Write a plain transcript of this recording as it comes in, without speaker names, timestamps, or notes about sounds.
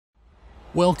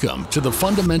Welcome to the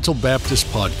Fundamental Baptist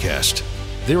Podcast.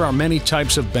 There are many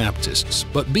types of Baptists,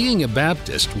 but being a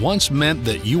Baptist once meant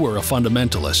that you were a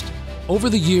fundamentalist. Over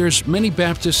the years, many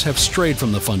Baptists have strayed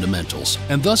from the fundamentals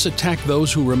and thus attack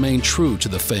those who remain true to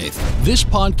the faith. This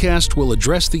podcast will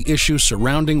address the issues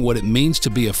surrounding what it means to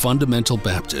be a fundamental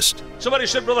Baptist. Somebody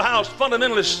said, Brother House,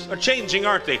 fundamentalists are changing,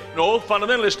 aren't they? No,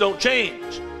 fundamentalists don't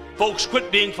change. Folks quit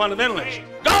being fundamentalists.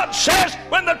 God says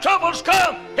when the troubles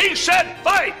come, He said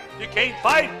fight. You can't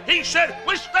fight. He said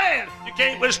withstand. You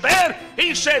can't withstand.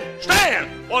 He said stand.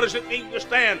 What does it mean to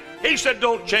stand? He said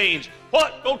don't change.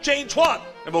 What? Don't change what?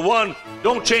 Number one,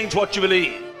 don't change what you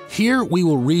believe. Here we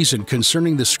will reason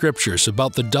concerning the Scriptures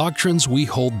about the doctrines we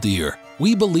hold dear.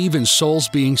 We believe in souls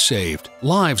being saved,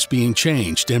 lives being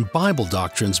changed, and Bible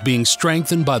doctrines being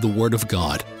strengthened by the Word of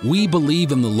God. We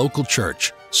believe in the local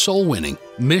church, soul winning,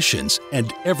 missions,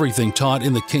 and everything taught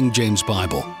in the King James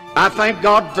Bible. I thank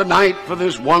God tonight for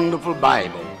this wonderful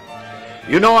Bible.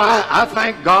 You know, I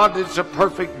thank God it's a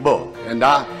perfect book, and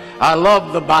I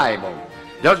love the Bible.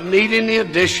 Doesn't need any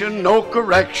addition, no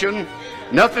correction,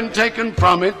 nothing taken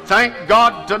from it. Thank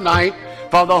God tonight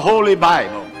for the Holy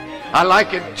Bible. I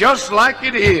like it just like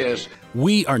it is.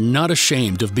 We are not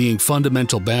ashamed of being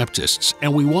fundamental Baptists,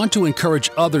 and we want to encourage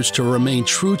others to remain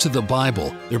true to the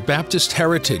Bible, their Baptist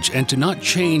heritage, and to not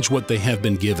change what they have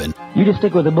been given. You just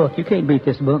stick with the book. You can't beat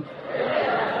this book.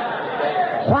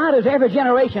 Why does every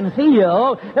generation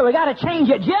feel that we got to change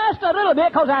it just a little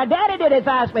bit because our daddy did it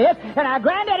like this and our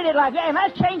granddaddy did it like that, and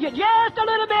let's change it just a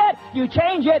little bit. You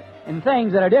change it, and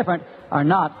things that are different are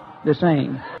not the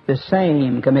same. The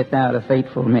same commit thou to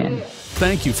faithful men.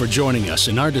 Thank you for joining us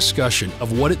in our discussion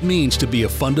of what it means to be a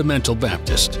fundamental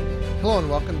Baptist. Hello and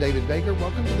welcome, David Baker.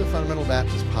 Welcome to the Fundamental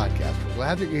Baptist Podcast. We're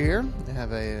glad that you're here. I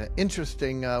have an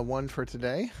interesting one for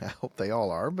today. I hope they all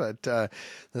are, but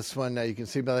this one you can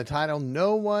see by the title,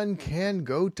 No One Can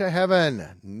Go to Heaven.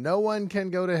 No one can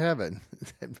go to heaven.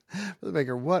 Brother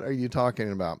Baker, what are you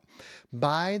talking about?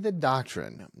 By the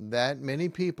doctrine that many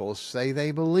people say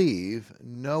they believe,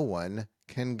 no one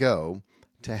can go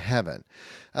to heaven.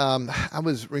 I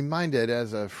was reminded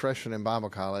as a freshman in Bible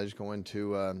college going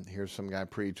to hear some guy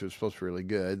preach who was supposed to be really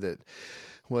good that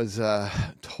was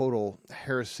total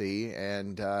heresy.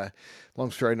 And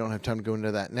long story, I don't have time to go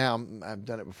into that now. I've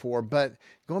done it before. But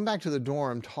going back to the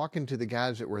dorm, talking to the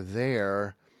guys that were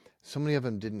there, so many of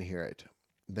them didn't hear it.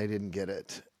 They didn't get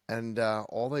it. And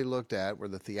all they looked at were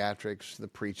the theatrics, the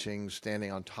preaching,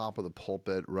 standing on top of the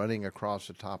pulpit, running across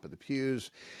the top of the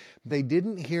pews. They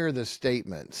didn't hear the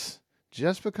statements.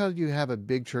 Just because you have a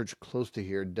big church close to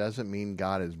here doesn't mean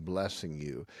God is blessing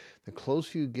you. The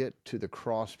closer you get to the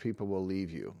cross, people will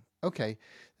leave you. Okay,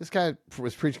 this guy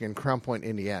was preaching in Crown Point,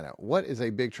 Indiana. What is a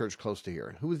big church close to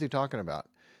here? Who was he talking about?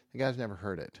 The guy's never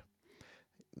heard it.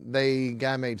 The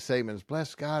guy made statements,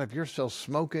 bless God, if you're still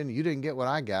smoking, you didn't get what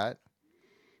I got.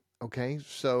 Okay,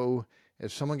 so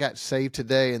if someone got saved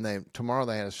today and tomorrow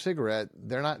they had a cigarette,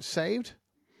 they're not saved?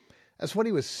 That's what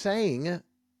he was saying,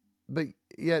 but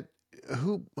yet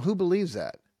who believes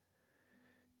that?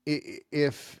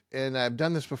 And I've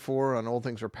done this before on Old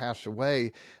Things Are Passed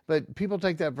Away, but people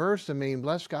take that verse to mean,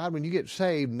 bless God, when you get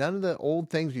saved, none of the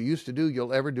old things you used to do,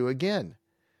 you'll ever do again.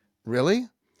 Really?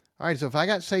 All right, so if I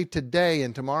got saved today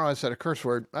and tomorrow I said a curse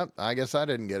word, I guess I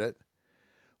didn't get it.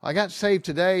 I got saved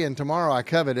today and tomorrow I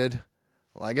coveted.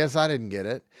 Well, I guess I didn't get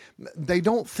it. They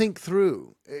don't think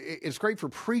through. It's great for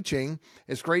preaching.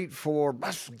 It's great for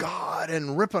bless God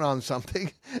and ripping on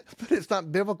something, but it's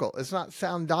not biblical. It's not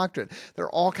sound doctrine. There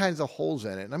are all kinds of holes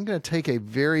in it. And I'm going to take a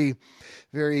very,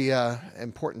 very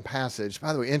important passage.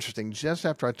 By the way, interesting, just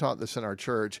after I taught this in our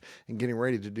church and getting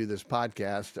ready to do this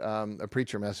podcast, a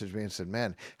preacher messaged me and said,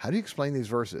 man, how do you explain these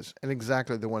verses? And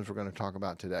exactly the ones we're going to talk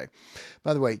about today.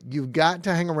 By the way, you've got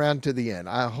to hang around to the end.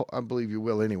 I believe you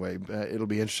will anyway. It'll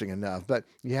be interesting enough. But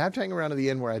you have to hang around to the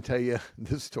end where I tell you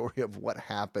the story of what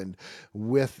happened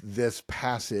with this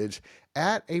passage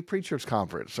at a preacher's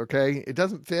conference, okay? It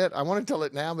doesn't fit. I want to tell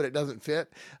it now, but it doesn't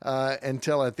fit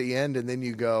until at the end, and then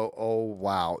you go, oh,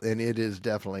 wow. And it is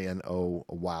definitely an oh,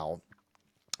 wow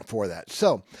for that.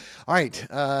 So, all right,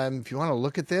 if you want to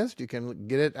look at this, you can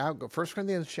get it out. Go 1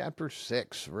 Corinthians chapter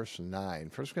 6, verse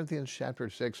 9. 1 Corinthians chapter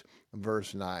 6,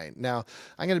 verse 9. Now,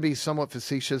 I'm going to be somewhat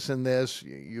facetious in this.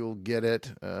 You'll get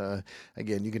it.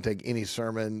 Again, you can take any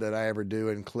sermon that I ever do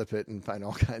and clip it and find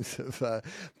all kinds of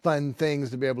fun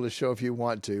things to be able to show if you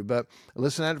want to. But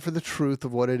listen at it for the truth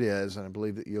of what it is, and I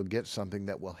believe that you'll get something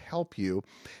that will help you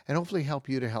and hopefully help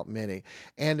you to help many.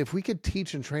 And if we could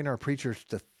teach and train our preachers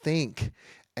to think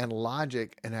and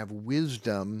logic and have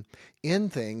wisdom in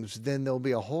things, then there'll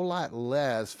be a whole lot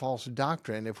less false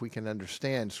doctrine if we can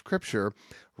understand Scripture,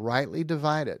 rightly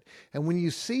divide it. And when you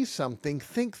see something,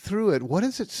 think through it. What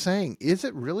is it saying? Is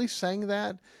it really saying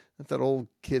that? That old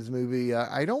kids movie,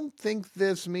 I don't think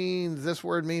this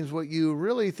word means what you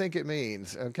really think it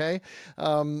means, okay?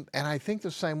 And I think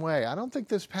the same way. I don't think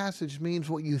this passage means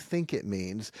what you think it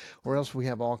means, or else we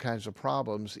have all kinds of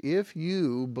problems. If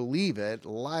you believe it,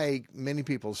 like many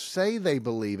people say they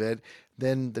believe it,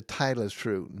 then the title is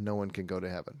true. No one can go to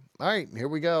heaven. All right, here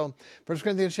we go. 1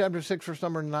 Corinthians chapter 6, verse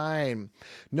number 9.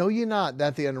 Know ye not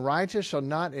that the unrighteous shall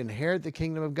not inherit the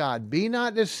kingdom of God? Be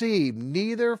not deceived,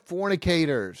 neither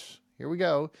fornicators. Here we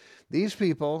go. These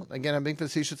people, again, I'm being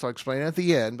facetious, I'll explain it at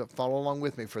the end, but follow along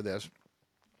with me for this.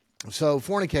 So,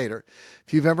 fornicator.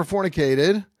 If you've ever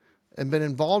fornicated and been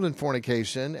involved in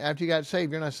fornication, after you got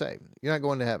saved, you're not saved. You're not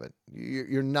going to heaven.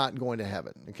 You're not going to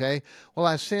heaven, okay? Well,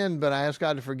 I sinned, but I asked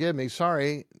God to forgive me.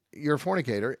 Sorry, you're a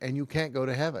fornicator, and you can't go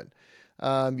to heaven.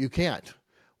 You can't.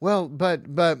 Well, but,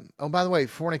 oh, by the way,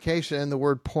 fornication, the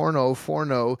word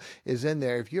forno, is in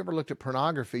there. If you ever looked at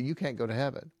pornography, you can't go to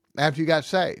heaven after you got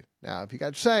saved. Now, if you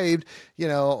got saved,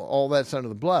 all that's under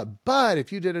the blood. But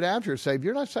if you did it after you're saved,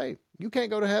 you're not saved. You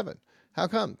can't go to heaven. How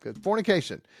come? Because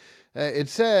fornication. It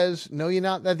says, know ye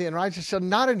not that the unrighteous shall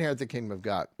not inherit the kingdom of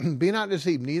God? Be not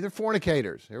deceived, neither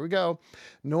fornicators, here we go,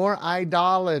 nor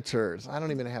idolaters. I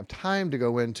don't even have time to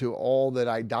go into all that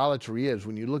idolatry is.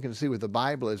 When you look and see what the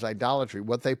Bible is, idolatry,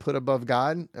 what they put above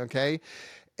God, okay?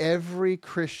 Every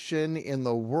Christian in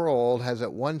the world has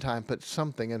at one time put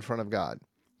something in front of God.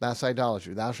 That's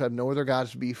idolatry. Thou shalt have no other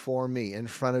gods before me, in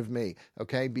front of me,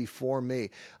 okay, before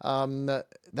me.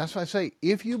 That's why I say,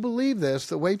 if you believe this,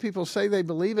 the way people say they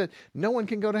believe it, no one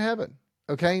can go to heaven,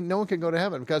 okay? No one can go to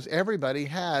heaven because everybody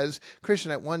has, Christian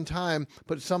at one time,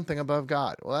 put something above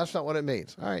God. Well, that's not what it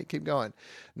means. All right, keep going.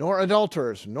 Nor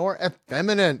adulterers, nor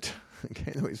effeminate.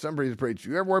 Okay, the way somebody's preached,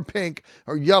 you ever wear pink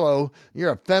or yellow,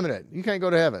 you're effeminate. You can't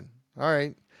go to heaven. All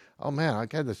right. Oh, man, I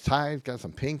got this tie, it's got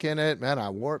some pink in it. Man, I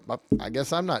wore it. I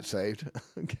guess I'm not saved.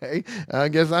 Okay, I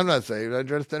guess I'm not saved. I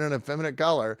dressed in an effeminate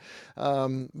color.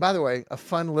 By the way, a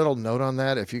fun little note on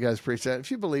that, if you guys preach that.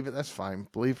 If you believe it, that's fine.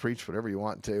 Believe, preach, whatever you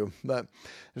want to. But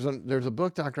there's a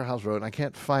book Dr. House wrote, and I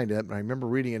can't find it, but I remember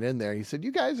reading it in there. He said,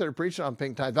 you guys that are preaching on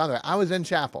pink ties. By the way, I was in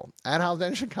chapel at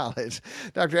Haldanisha College.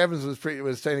 Dr. Evans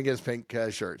was saying against pink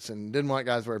shirts and didn't want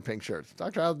guys wearing pink shirts.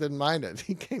 Dr. House didn't mind it.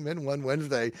 He came in one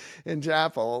Wednesday in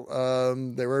chapel.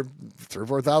 There were 3,000 or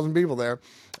 4,000 people there.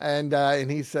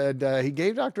 And he said he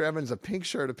gave Dr. Evans a pink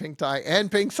shirt, a pink tie, and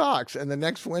pink socks. And the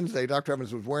next Wednesday, Dr.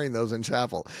 Evans was wearing those in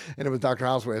chapel. And it was Dr.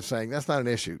 Howell's way of saying, that's not an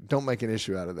issue. Don't make an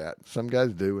issue out of that. Some guys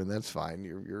do, and that's fine.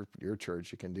 You're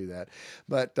church. You can do that.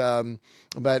 But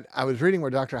I was reading where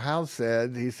Dr. Howell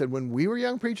said, he said, when we were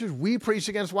young preachers, we preached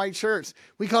against white shirts.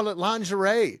 We called it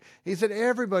lingerie. He said,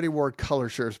 everybody wore color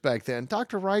shirts back then.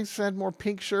 Dr. Rice had more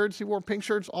pink shirts. He wore pink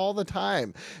shirts all the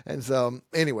time. And so,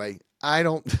 anyway, I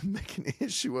don't make an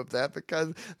issue of that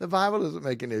because the Bible doesn't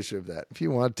make an issue of that. If you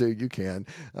want to, you can.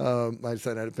 My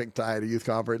son had a pink tie at a youth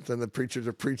conference, and the preachers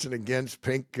are preaching against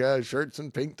pink shirts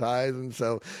and pink ties. And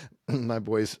so my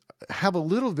boys have a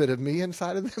little bit of me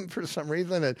inside of them for some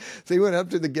reason. And so he went up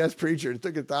to the guest preacher and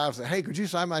took his tie off and said, hey, could you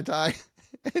sign my tie?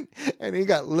 And he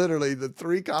got literally the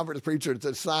 3 conference preachers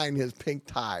to sign his pink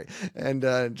tie and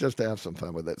just to have some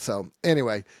fun with it. So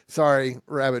anyway, sorry,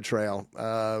 rabbit trail.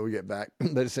 We get back,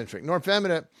 but it's interesting. Nor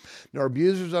effeminate, nor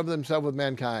abusers of themselves with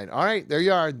mankind. All right, there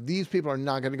you are. These people are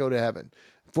not going to go to heaven.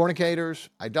 Fornicators,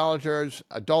 idolaters,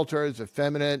 adulterers,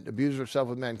 effeminate, abusers of self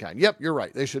with mankind. Yep, you're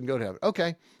right. They shouldn't go to heaven.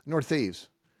 Okay, nor thieves.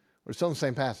 We're still in the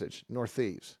same passage. Nor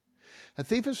thieves. A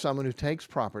thief is someone who takes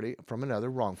property from another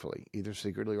wrongfully, either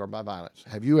secretly or by violence.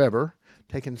 Have you ever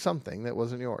taken something that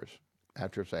wasn't yours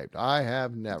after you're saved? I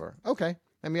have never. Okay,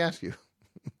 let me ask you.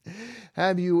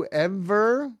 Have you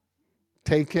ever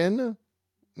taken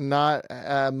not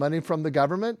money from the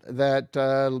government that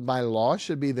by law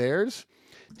should be theirs?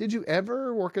 Did you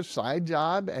ever work a side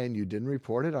job and you didn't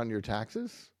report it on your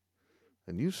taxes?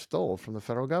 And you stole from the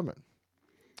federal government.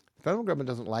 The federal government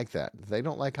doesn't like that. They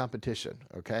don't like competition,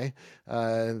 okay?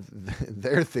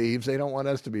 They're thieves. They don't want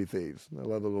us to be thieves. I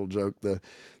love a little joke. The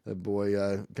boy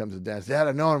comes to Dad and says, Dad,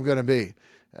 I know what I'm going to be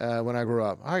when I grow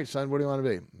up. All right, son, what do you want to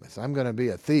be? I said, I'm going to be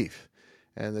a thief.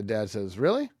 And the dad says,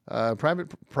 really?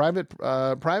 Private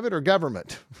or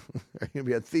government? Are you going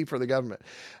to be a thief for the government?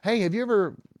 Hey, have you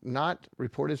ever not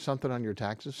reported something on your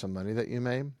taxes, some money that you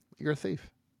made? You're a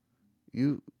thief.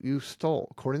 You stole.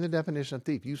 According to the definition of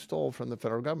thief, you stole from the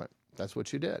federal government. That's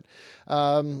what you did.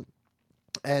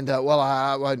 And,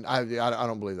 I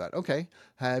don't believe that. Okay.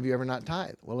 Have you ever not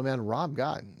tithed? Well, a man robbed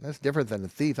God. That's different than a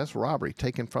thief. That's robbery,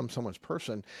 taken from someone's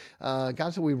person. God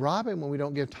said we rob him when we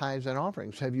don't give tithes and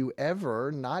offerings. Have you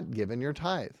ever not given your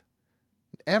tithe?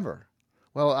 Ever?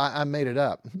 Well, I made it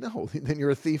up. No, then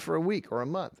you're a thief for a week or a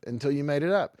month until you made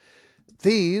it up.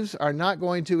 Thieves are not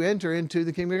going to enter into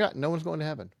the kingdom of God. No one's going to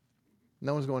heaven.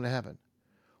 No one's going to heaven.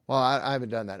 Well, I haven't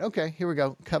done that. Okay, here we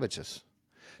go. Covetous.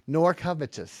 Nor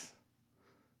covetous.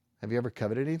 Have you ever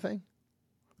coveted anything?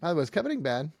 By the way, is coveting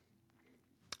bad?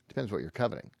 Depends what you're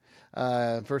coveting.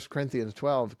 1 Corinthians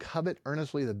 12, covet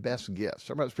earnestly the best gifts.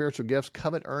 Talk about spiritual gifts,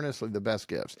 covet earnestly the best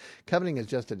gifts. Coveting is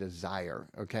just a desire,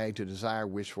 okay? To desire,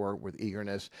 wish for with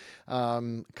eagerness.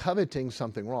 Coveting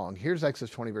something wrong. Here's Exodus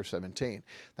 20, verse 17.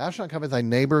 Thou shalt not covet thy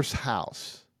neighbor's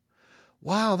house.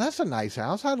 Wow, that's a nice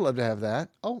house. I'd love to have that.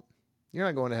 Oh, you're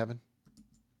not going to heaven.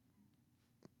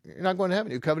 You're not going to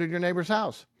heaven. You coveted your neighbor's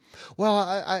house.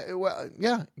 Well,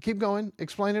 yeah, keep going.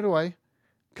 Explain it away.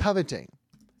 Coveting.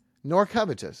 Nor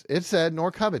covetous. It said,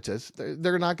 nor covetous.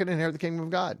 They're not going to inherit the kingdom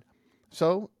of God.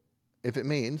 So, if it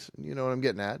means, you know what I'm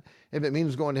getting at, if it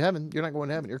means going to heaven, you're not going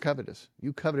to heaven. You're covetous.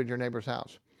 You coveted your neighbor's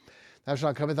house. Thou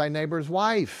shalt not covet thy neighbor's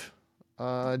wife.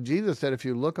 Jesus said, if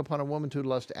you look upon a woman to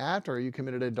lust after her, you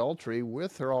committed adultery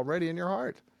with her already in your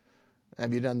heart.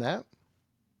 Have you done that?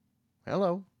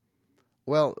 Hello.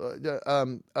 Well,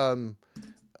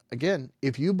 again,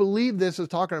 if you believe this is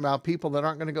talking about people that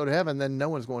aren't going to go to heaven, then no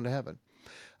one's going to heaven.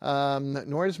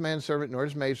 Nor is manservant, nor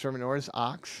is maidservant, nor is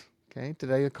ox. Okay,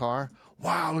 today a car.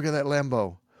 Wow, look at that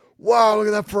Lambo. Wow, look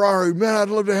at that Ferrari. Man, I'd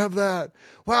love to have that.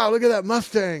 Wow, look at that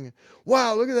Mustang.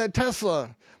 Wow, look at that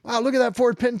Tesla. Wow, look at that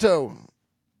Ford Pinto.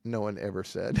 No one ever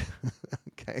said.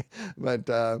 Okay, but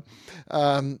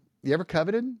you ever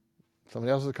coveted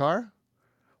somebody else's car?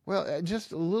 Well,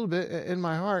 just a little bit in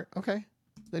my heart. Okay,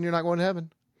 then you're not going to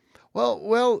heaven.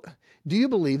 Well, do you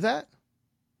believe that?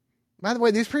 By the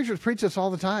way, these preachers preach this all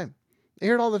the time. They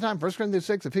hear it all the time. 1 Corinthians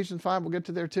 6, Ephesians 5, we'll get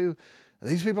to there too.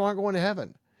 These people aren't going to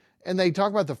heaven. And they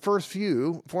talk about the first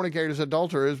few, fornicators,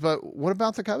 adulterers, but what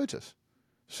about the covetous?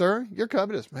 Sir, you're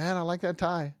covetous. Man, I like that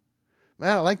tie.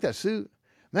 Man, I like that suit.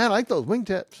 Man, I like those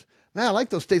wingtips. Man, I like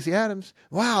those Stacey Adams.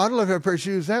 Wow, I'd love to have a pair of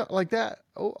shoes like that.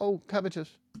 Oh, covetous.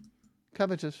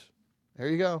 Covetous. There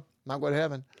you go. Not going to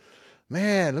heaven.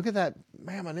 Man, look at that.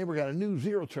 Man, my neighbor got a new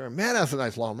zero turn. Man, that's a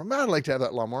nice lawnmower. Man, I'd like to have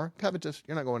that lawnmower. Covetous.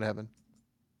 You're not going to heaven.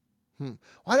 Well,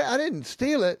 I didn't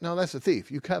steal it. No, that's a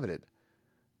thief. You coveted.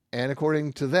 And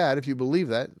according to that, if you believe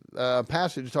that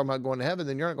passage is talking about going to heaven,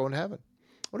 then you're not going to heaven.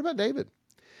 What about David?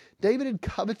 David had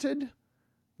coveted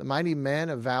the mighty man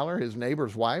of valor. His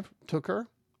neighbor's wife took her.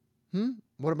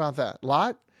 What about that?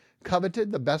 Lot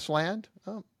coveted the best land.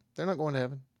 Oh, they're not going to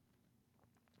heaven.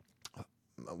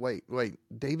 Wait.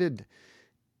 David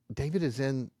is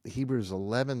in Hebrews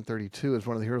 11:32 as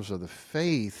one of the heroes of the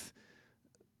faith,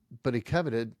 but he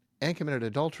coveted and committed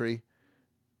adultery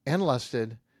and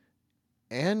lusted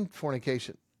and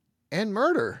fornication and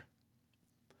murder.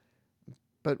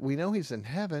 But we know he's in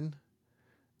heaven,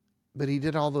 but he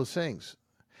did all those things.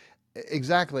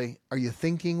 Exactly. Are you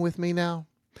thinking with me now?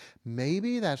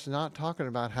 Maybe that's not talking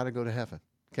about how to go to heaven.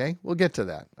 Okay, we'll get to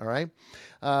that. All right.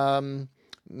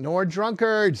 Nor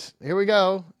drunkards. Here we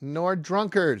go. Nor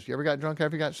drunkards. You ever got drunk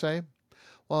after you got saved?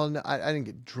 Well, no, I didn't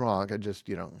get drunk. I just,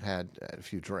 had a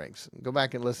few drinks. Go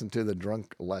back and listen to the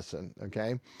drunk lesson,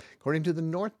 okay? According to the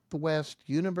Northwest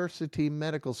University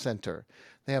Medical Center,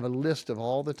 they have a list of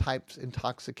all the types of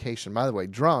intoxication. By the way,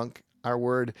 drunk, our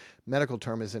word, medical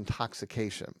term is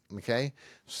intoxication, okay?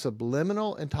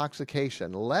 Subliminal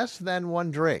intoxication, less than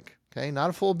one drink. Okay, not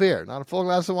a full beer, not a full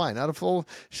glass of wine, not a full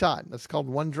shot. That's called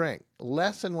one drink.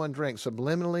 Less than one drink,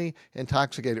 subliminally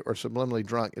intoxicated or subliminally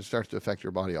drunk, it starts to affect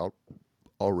your body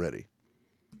already.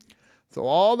 So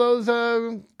all those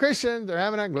Christians, they're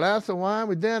having a glass of wine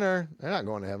with dinner. They're not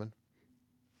going to heaven.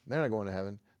 They're not going to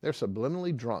heaven. They're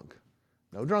subliminally drunk.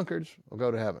 No drunkards will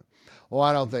go to heaven. Well,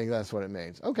 I don't think that's what it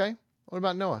means. Okay, what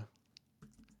about Noah?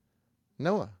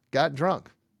 Noah got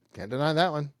drunk. Can't deny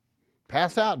that one.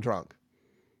 Passed out drunk.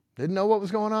 Didn't know what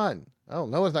was going on. Oh,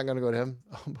 Noah's not going to go to heaven.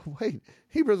 Oh, but wait.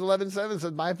 Hebrews 11:7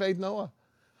 says, by faith, Noah.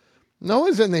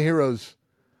 Noah's in the heroes'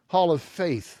 hall of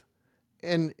faith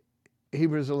in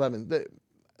Hebrews 11.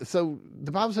 So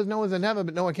the Bible says Noah's in heaven,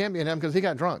 but Noah can't be in heaven because he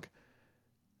got drunk.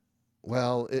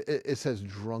 Well, it says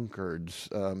drunkards.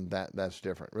 That's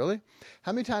different. Really?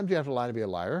 How many times do you have to lie to be a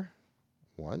liar?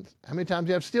 Once. How many times do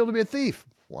you have to steal to be a thief?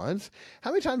 Once.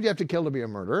 How many times do you have to kill to be a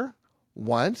murderer?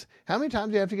 Once. How many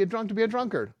times do you have to get drunk to be a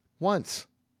drunkard? Once.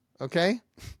 Okay?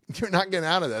 You're not getting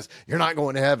out of this. You're not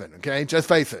going to heaven. Okay? Just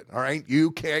face it. All right?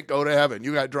 You can't go to heaven.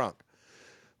 You got drunk.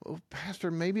 Well,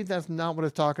 Pastor, maybe that's not what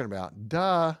it's talking about.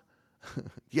 Duh.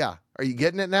 Yeah. Are you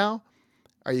getting it now?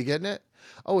 Are you getting it?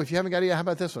 Oh, if you haven't got it yet, how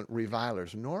about this one?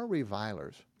 Revilers, nor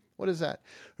revilers. What is that?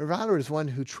 Reviler is one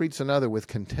who treats another with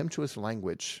contemptuous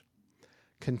language.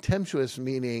 Contemptuous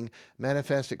meaning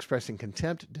manifest, expressing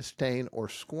contempt, disdain, or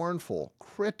scornful.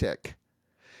 Critic.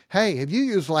 Hey, have you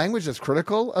used language that's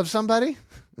critical of somebody?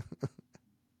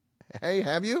 Hey,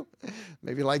 have you?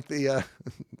 Maybe like the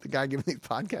guy giving these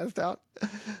podcasts out.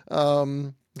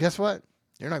 Guess what?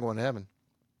 You're not going to heaven.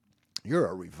 You're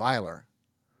a reviler.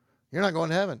 You're not going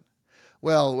to heaven.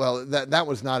 Well, that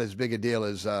was not as big a deal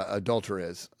as adultery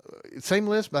is. Same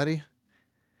list, buddy.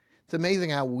 It's amazing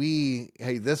how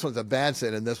hey, this one's a bad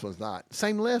sin and this one's not.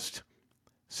 Same list.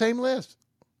 Same list.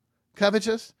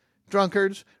 Covetous,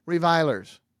 drunkards,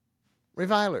 revilers.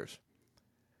 Revilers.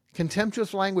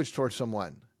 Contemptuous language towards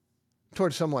someone.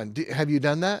 Have you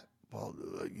done that? Well,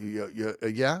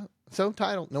 yeah. So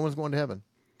title, no one's going to heaven.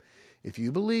 If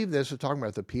you believe this is talking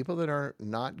about the people that are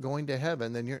not going to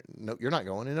heaven, then you're not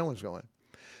going and no one's going.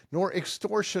 Nor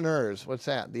extortioners. What's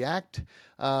that? The act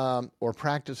or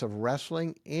practice of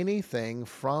wresting anything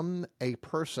from a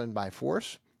person by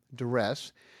force,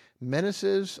 duress,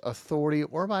 menaces, authority,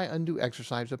 or by undue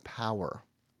exercise of power.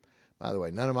 By the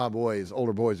way, none of my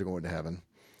older boys are going to heaven.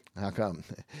 How come?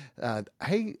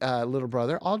 Hey, little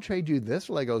brother, I'll trade you this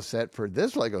Lego set for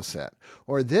this Lego set,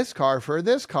 or this car for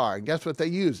this car. And guess what they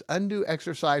use? Undue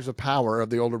exercise of power of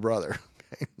the older brother.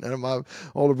 Okay? None of my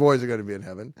older boys are going to be in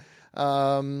heaven.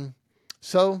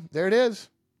 So there it is.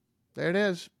 There it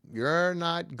is. You're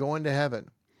not going to heaven.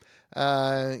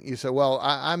 You say, well,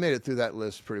 I made it through that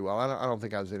list pretty well. I don't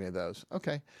think I was any of those.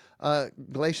 Okay.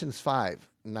 Galatians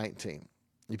 5:19.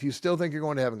 If you still think you're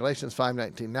going to heaven, Galatians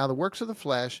 5:19. Now the works of the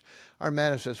flesh are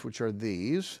manifest, which are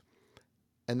these.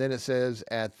 And then it says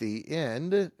at the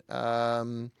end,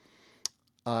 that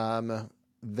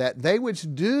they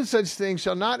which do such things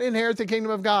shall not inherit the kingdom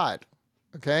of God.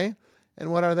 Okay? And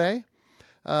what are they?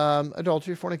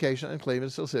 Adultery, fornication,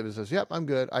 uncleanness, lasciviousness. Yep, I'm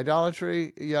good.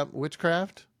 Idolatry, yep.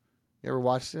 Witchcraft. You ever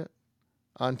watched it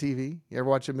on TV? You ever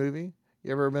watch a movie?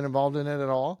 You ever been involved in it at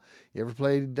all? You ever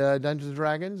played Dungeons and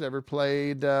Dragons? Ever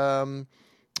played with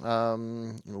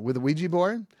a Ouija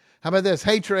board? How about this?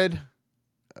 Hatred.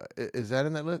 Is that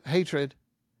in that list? Hatred.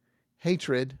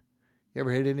 Hatred. You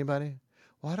ever hate anybody?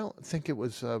 Well, I don't think it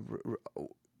was.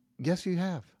 Yes, you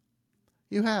have.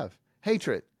 You have.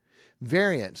 Hatred.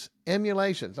 Variance.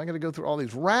 Emulations. I'm going to go through all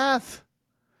these. Wrath.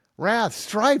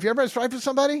 Strife. You ever had strife with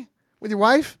somebody? With your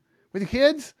wife? With your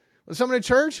kids? With someone at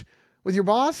church? With your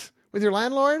boss? With your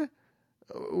landlord?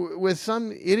 With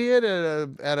some idiot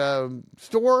at a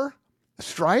store?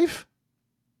 Strife?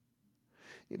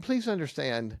 Please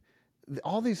understand,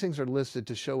 all these things are listed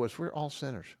to show us we're all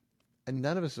sinners. And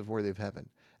none of us is worthy of heaven.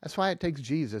 That's why it takes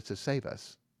Jesus to save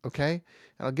us. Okay?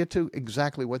 And I'll get to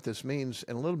exactly what this means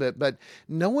in a little bit. But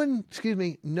no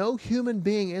human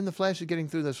being in the flesh is getting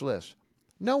through this list.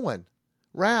 No one.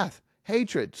 Wrath,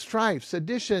 hatred, strife,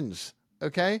 seditions.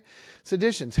 Okay?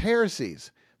 Seditions,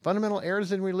 heresies, fundamental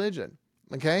errors in religion.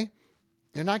 Okay?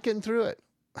 You're not getting through it.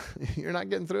 You're not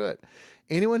getting through it.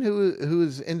 Anyone who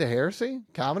is into heresy,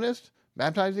 Calvinist,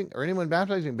 baptizing, or anyone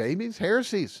baptizing babies,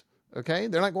 heresies. Okay?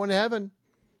 They're not going to heaven.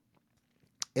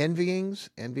 Envyings,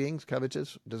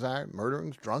 covetous, desire,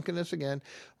 murderings, drunkenness again,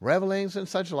 revelings and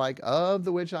such like, of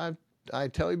the which I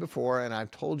tell you before, and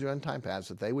I've told you in time past,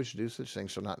 that they which do such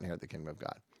things shall not inherit the kingdom of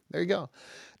God. There you go.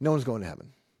 No one's going to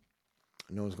heaven.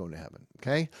 No one's going to heaven.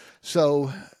 Okay?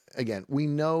 So, again, we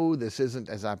know this isn't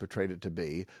as I portrayed it to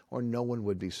be, or no one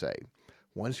would be saved.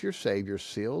 Once you're saved, you're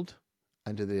sealed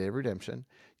unto the day of redemption.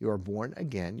 You are born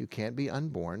again. You can't be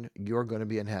unborn. You're going to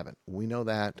be in heaven. We know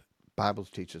that. Bible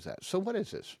teaches that. So what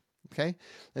is this? Okay?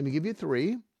 Let me give you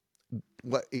three.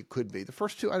 What it could be. The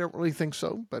first two, I don't really think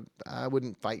so, but I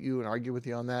wouldn't fight you and argue with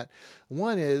you on that.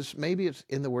 One is, maybe it's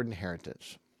in the word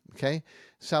inheritance. Okay?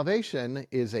 Salvation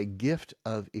is a gift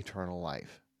of eternal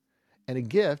life. And a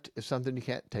gift is something you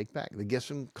can't take back. The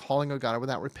gifts and calling of God are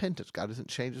without repentance. God doesn't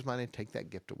change his mind and take that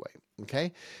gift away.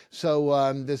 Okay?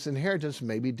 So this inheritance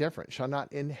may be different. Shall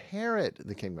not inherit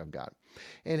the kingdom of God.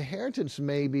 Inheritance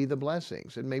may be the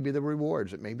blessings. It may be the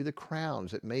rewards. It may be the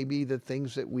crowns. It may be the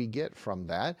things that we get from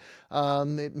that.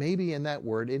 It may be in that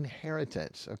word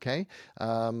inheritance. Okay?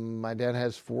 My dad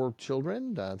has 4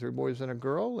 children, 3 boys and a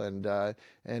girl. And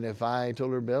if I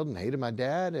told her Bill and hated my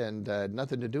dad and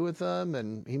nothing to do with them,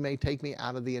 and he may take me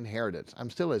out of the inheritance. I'm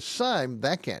still his son.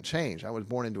 That can't change. I was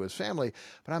born into his family,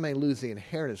 but I may lose the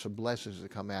inheritance of blessings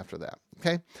that come after that.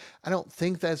 Okay? I don't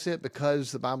think that's it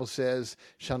because the Bible says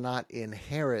shall not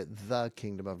inherit the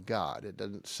kingdom of God. It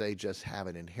doesn't say just have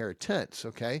an inheritance,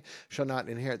 okay? Shall not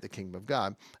inherit the kingdom of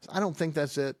God. So I don't think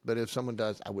that's it, but if someone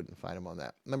does, I wouldn't fight them on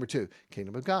that. Number 2,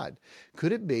 kingdom of God.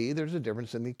 Could it be there's a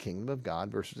difference in the kingdom of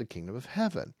God versus the kingdom of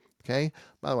heaven? Okay.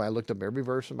 By the way, I looked up every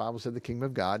verse in the Bible said the kingdom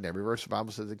of God, and every verse in the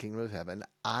Bible says the kingdom of heaven.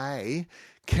 I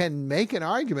can make an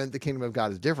argument the kingdom of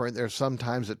God is different. There's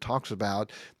sometimes it talks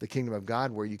about the kingdom of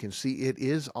God where you can see it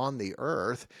is on the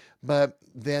earth, but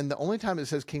then the only time it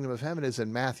says kingdom of heaven is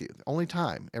in Matthew. The only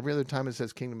time. Every other time it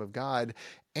says kingdom of God,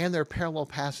 and they're parallel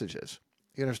passages.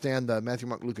 You understand the Matthew,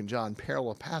 Mark, Luke, and John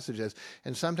parallel passages,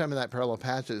 and sometime in that parallel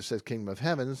passage it says kingdom of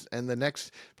heavens, and the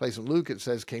next place in Luke it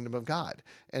says kingdom of God.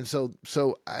 And so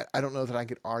I don't know that I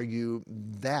could argue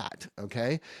that,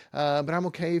 okay? But I'm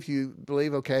okay if you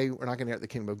believe, okay, we're not going to get the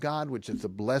kingdom of God, which is the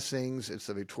blessings, it's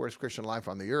the victorious Christian life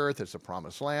on the earth, it's the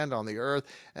promised land on the earth,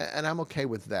 and I'm okay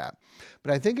with that.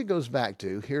 But I think it goes back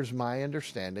to, here's my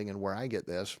understanding and where I get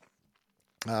this,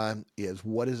 is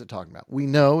what is it talking about? We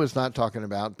know it's not talking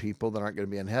about people that aren't going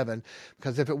to be in heaven,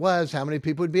 because if it was, how many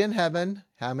people would be in heaven?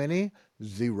 How many?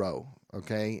 0.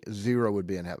 Okay, 0 would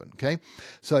be in heaven. Okay,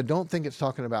 so I don't think it's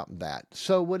talking about that.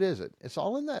 So what is it? It's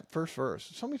all in that first verse.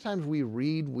 So many times we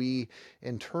read, we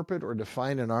interpret or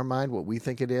define in our mind what we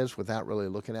think it is without really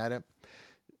looking at it.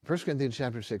 1 Corinthians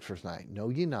chapter 6, verse 9. Know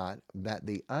ye not that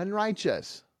the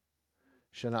unrighteous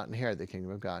shall not inherit the kingdom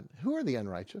of God? Who are the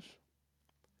unrighteous?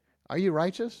 Are you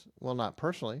righteous? Well, not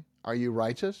personally. Are you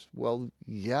righteous? Well,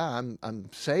 yeah, I'm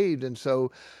saved, and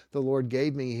so the Lord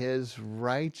gave me his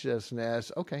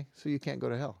righteousness. Okay, so you can't go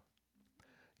to hell.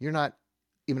 You're not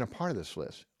even a part of this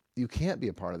list. You can't be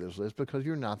a part of this list because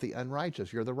you're not the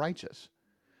unrighteous. You're the righteous.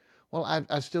 Well,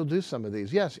 I still do some of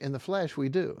these. Yes, in the flesh we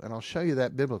do, and I'll show you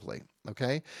that biblically,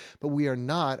 okay? But we are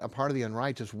not a part of the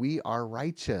unrighteous. We are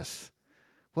righteous.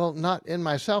 Well, not in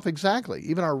myself, exactly.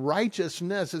 Even our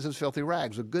righteousness is as filthy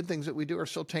rags. The good things that we do are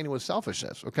still tainted with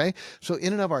selfishness, okay? So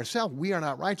in and of ourselves, we are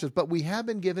not righteous, but we have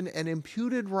been given an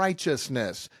imputed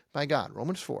righteousness by God.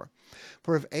 Romans 4.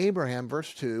 For if Abraham,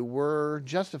 verse 2, were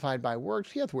justified by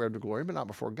works, he hath whereof to glory, but not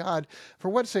before God. For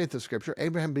what saith the Scripture?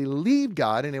 Abraham believed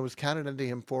God, and it was counted unto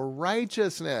him for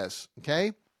righteousness,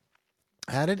 okay?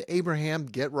 How did Abraham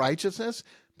get righteousness?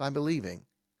 By believing.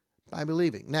 By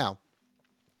believing. Now,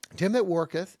 to him that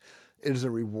worketh, it is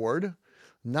a reward,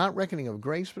 not reckoning of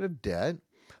grace, but of debt.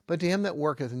 But to him that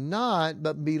worketh not,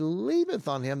 but believeth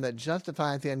on him that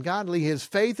justifieth the ungodly, his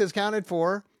faith is counted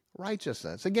for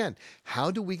righteousness. Again,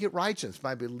 how do we get righteous?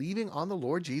 By believing on the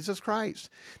Lord Jesus Christ.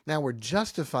 Now we're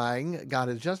justifying, God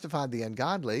has justified the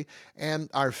ungodly, and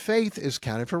our faith is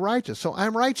counted for righteous. So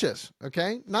I'm righteous,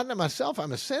 okay? Not in myself,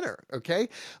 I'm a sinner, okay?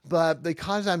 But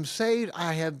because I'm saved,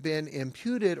 I have been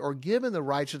imputed or given the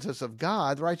righteousness of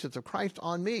God, the righteousness of Christ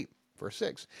on me. Verse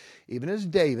 6, even as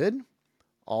David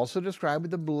also described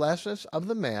with the blessedness of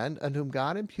the man unto whom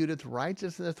God imputeth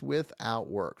righteousness without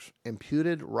works.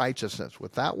 Imputed righteousness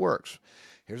without works.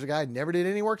 Here's a guy who never did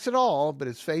any works at all, but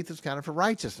his faith is counted for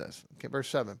righteousness. Okay, verse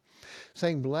 7.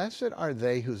 Saying, blessed are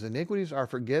they whose iniquities are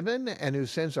forgiven and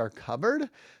whose sins are covered.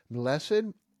 Blessed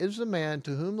is the man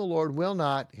to whom the Lord will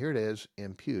not, here it is,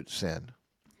 impute sin.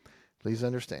 Please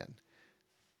understand.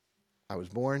 I was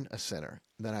born a sinner,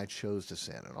 then I chose to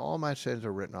sin, and all my sins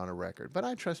are written on a record. But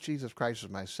I trust Jesus Christ as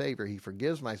my Savior. He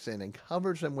forgives my sin and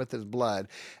covers them with his blood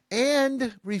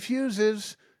and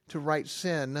refuses to write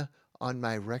sin on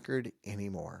my record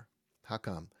anymore. How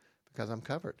come? Because I'm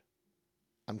covered.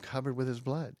 I'm covered with his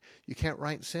blood. You can't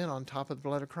write sin on top of the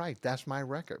blood of Christ. That's my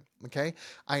record, okay?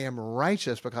 I am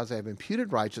righteous because I have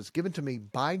imputed righteousness given to me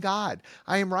by God.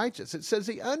 I am righteous. It says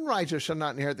the unrighteous shall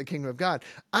not inherit the kingdom of God.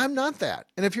 I'm not that.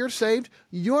 And if you're saved,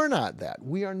 you're not that.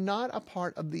 We are not a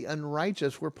part of the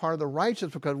unrighteous. We're part of the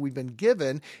righteous because we've been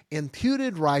given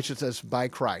imputed righteousness by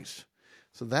Christ.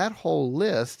 So that whole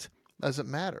list doesn't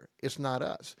matter. It's not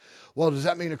us. Well, does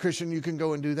that mean a Christian, you can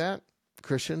go and do that?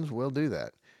 Christians will do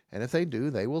that. And if they do,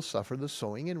 they will suffer the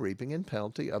sowing and reaping and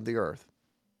penalty of the earth.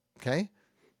 Okay?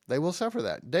 They will suffer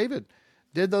that. David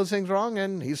did those things wrong,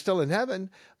 and he's still in heaven.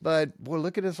 But, boy,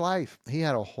 look at his life. He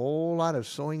had a whole lot of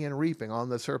sowing and reaping on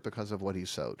this earth because of what he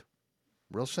sowed.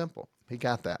 Real simple. He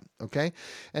got that, okay?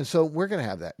 And so we're going to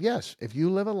have that. Yes, if you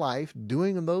live a life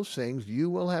doing those things, you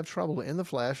will have trouble in the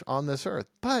flesh on this earth.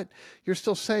 But you're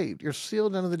still saved. You're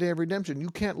sealed unto the day of redemption. You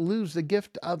can't lose the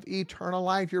gift of eternal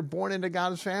life. You're born into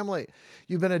God's family.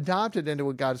 You've been adopted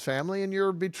into God's family, and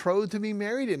you're betrothed to be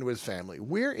married into his family.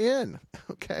 We're in,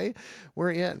 okay?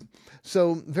 We're in.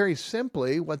 So very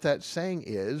simply, what that's saying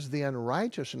is the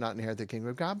unrighteous shall not inherit the kingdom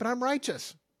of God, but I'm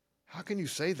righteous. How can you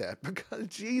say that? Because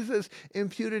Jesus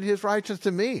imputed his righteousness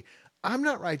to me. I'm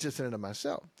not righteous in and of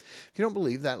myself. If you don't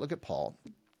believe that, look at Paul.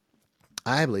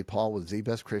 I believe Paul was the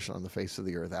best Christian on the face of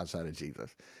the earth outside of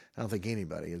Jesus. I don't think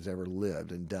anybody has ever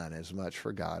lived and done as much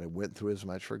for God and went through as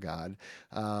much for God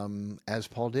as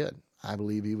Paul did. I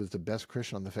believe he was the best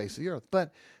Christian on the face of the earth.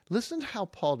 But listen to how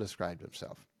Paul described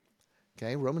himself.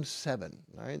 Okay, Romans 7.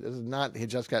 All right, this is not, he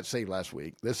just got saved last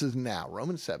week. This is now,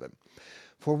 Romans 7.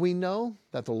 For we know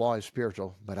that the law is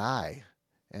spiritual, but I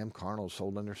am carnal,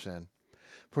 sold under sin.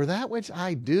 For that which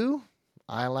I do,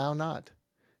 I allow not.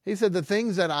 He said, the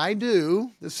things that I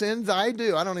do, the sins I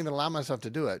do, I don't even allow myself to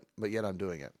do it, but yet I'm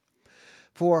doing it.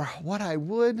 For what I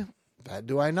would, that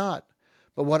do I not.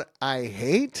 But what I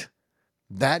hate,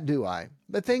 that do I.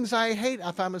 The things I hate,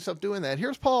 I find myself doing that.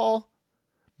 Here's Paul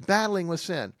battling with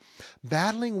sin,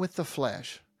 battling with the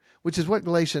flesh, which is what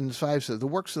Galatians 5 says. The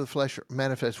works of the flesh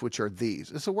manifest, which are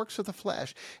these. It's the works of the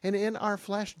flesh. And in our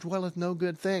flesh dwelleth no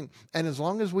good thing. And as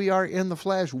long as we are in the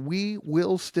flesh, we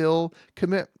will still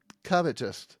commit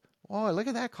covetous. Oh, look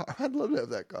at that car. I'd love to have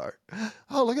that car.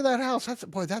 Oh, look at that house. That's a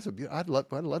beautiful. I'd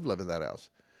love living in that house.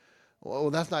 Well,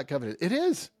 that's not covetous. It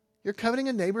is. You're coveting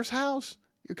a neighbor's house.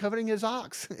 You're coveting his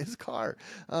ox, his car.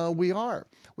 We are.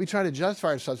 We try to justify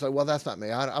ourselves. Like, well, that's not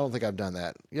me. I don't think I've done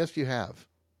that. Yes, you have.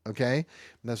 Okay? And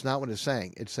that's not what it's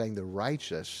saying. It's saying the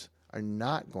righteous are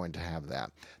not going to have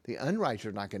that. The unrighteous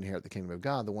are not going to inherit the kingdom of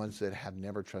God, the ones that have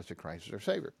never trusted Christ as their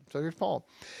Savior. So here's Paul.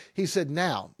 He said,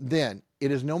 now, then,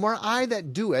 it is no more I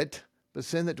that do it, but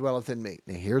sin that dwelleth in me.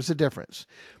 Now, here's the difference.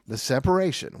 The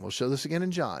separation, we'll show this again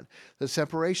in John, the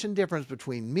separation difference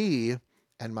between me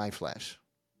and my flesh.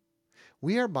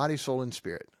 We are body, soul, and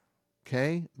spirit.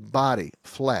 Okay? Body,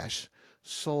 flesh,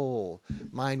 soul,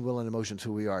 mind, will, and emotions,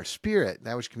 who we are. Spirit,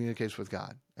 that which communicates with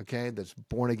God. Okay? That's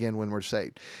born again when we're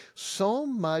saved. So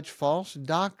much false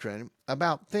doctrine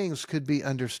about things could be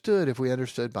understood if we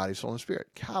understood body, soul, and spirit.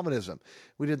 Calvinism.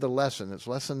 We did the lesson. It's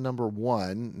lesson number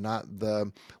 1,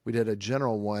 we did a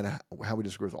general one, how we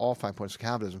disagree with all 5 points of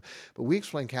Calvinism. But we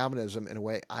explain Calvinism in a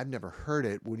way I've never heard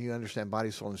it. When you understand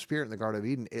body, soul, and spirit in the Garden of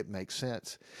Eden, it makes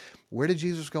sense. Where did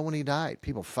Jesus go when he died?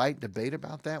 People fight, debate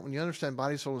about that. When you understand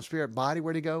body, soul, and spirit, body,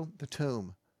 where did he go? The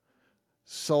tomb.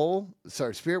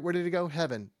 Spirit, where did he go?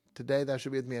 Heaven. Today thou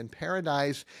shalt be with me in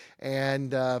paradise.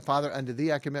 And Father, unto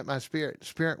thee I commit my spirit.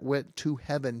 Spirit went to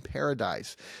heaven,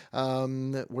 paradise.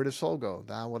 Where does soul go?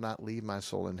 Thou wilt not leave my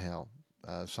soul in hell.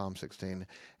 Psalm 16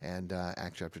 and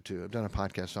Acts chapter 2. I've done a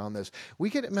podcast on this. We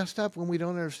get it messed up when we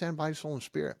don't understand body, soul, and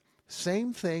spirit.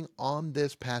 Same thing on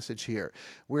this passage here.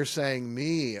 We're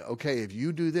saying, okay, if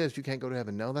you do this, you can't go to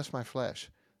heaven. No, that's my flesh.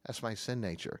 That's my sin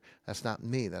nature. That's not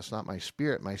me. That's not my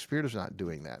spirit. My spirit is not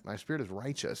doing that. My spirit is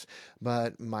righteous,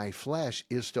 but my flesh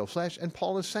is still flesh. And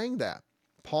Paul is saying that.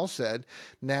 Paul said,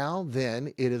 now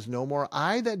then, it is no more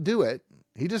I that do it.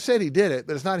 He just said he did it,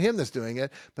 but it's not him that's doing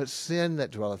it, but sin that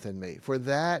dwelleth in me. For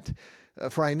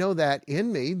I know that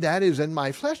in me, that is in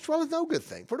my flesh, dwelleth no good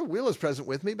thing. For the will is present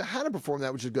with me, but how to perform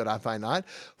that which is good I find not.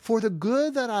 For the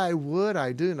good that I would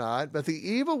I do not, but the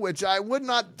evil which I would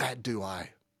not, that do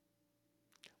I.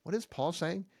 What is Paul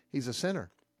saying? He's a sinner.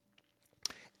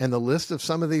 And the list of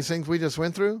some of these things we just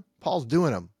went through, Paul's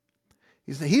doing them.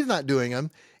 He's not doing them.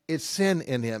 It's sin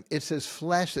in him. It's his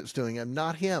flesh that's doing them,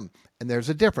 not him. And there's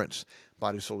a difference,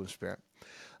 body, soul, and spirit.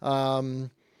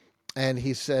 And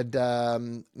he said,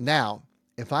 now,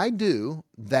 if I do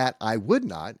that I would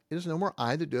not, it is no more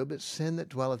I that do it, but sin that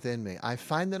dwelleth in me. I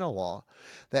find in a law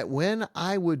that when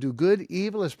I would do good,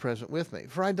 evil is present with me.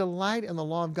 For I delight in the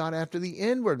law of God after the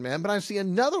inward man, but I see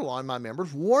another law in my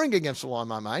members, warring against the law in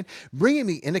my mind, bringing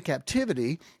me into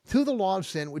captivity to the law of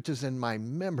sin which is in my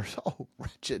members. Oh,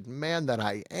 wretched man that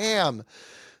I am!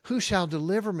 Who shall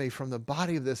deliver me from the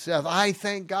body of this death? I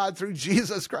thank God through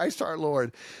Jesus Christ our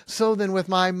Lord. So then with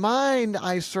my mind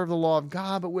I serve the law of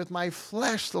God, but with my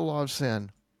flesh the law of sin.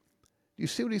 Do you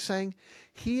see what he's saying?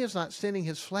 He is not sinning,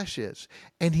 his flesh is.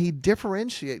 And he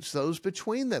differentiates those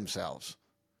between themselves.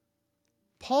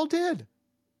 Paul did.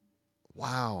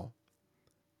 Wow.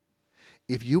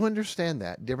 If you understand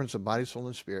that difference of body, soul,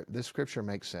 and spirit, this scripture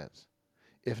makes sense.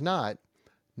 If not,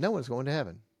 no one's going to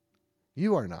heaven.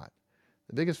 You are not.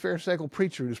 The biggest pharisaical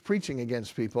preacher who's preaching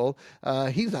against people,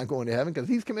 he's not going to heaven because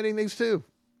he's committing these too.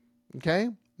 Okay?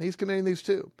 He's committing these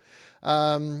too.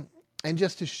 And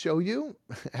just to show you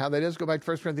how that is, go back to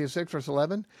 1 Corinthians 6, verse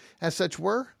 11. As such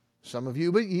were some of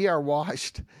you, but ye are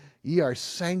washed. Ye are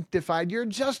sanctified. You're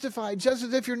justified, just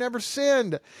as if you're never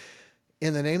sinned.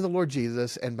 In the name of the Lord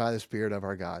Jesus and by the Spirit of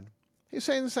our God. He's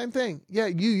saying the same thing. Yeah,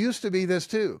 you used to be this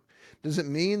too. Does it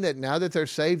mean that now that they're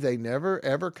saved, they never,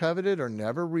 ever coveted or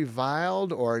never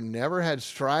reviled or never had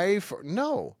strife?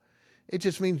 No. It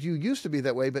just means you used to be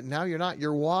that way, but now you're not.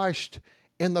 You're washed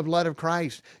in the blood of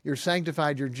Christ. You're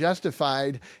sanctified, you're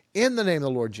justified in the name of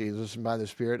the Lord Jesus and by the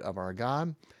Spirit of our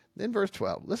God. Then verse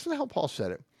 12, listen to how Paul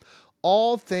said it.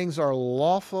 All things are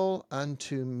lawful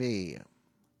unto me.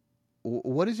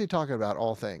 What is he talking about,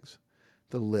 all things?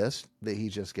 The list that he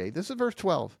just gave. This is verse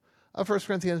 12 of 1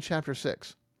 Corinthians chapter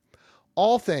 6.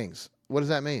 All things. What does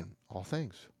that mean? All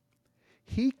things.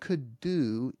 He could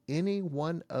do any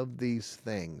one of these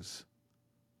things.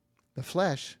 The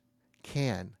flesh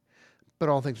can, but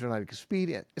all things are not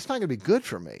expedient. It's not going to be good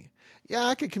for me. Yeah,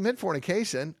 I could commit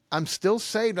fornication. I'm still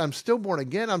saved. I'm still born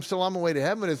again. I'm still on my way to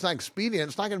heaven. It's not expedient.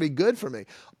 It's not going to be good for me.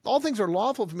 All things are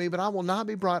lawful for me, but I will not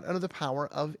be brought under the power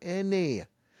of any.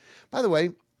 By the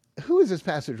way, who is this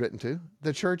passage written to?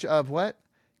 The church of what?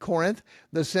 Corinth.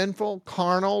 The sinful,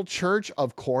 carnal church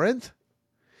of Corinth.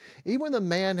 Even when the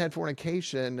man had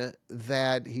fornication,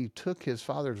 that he took his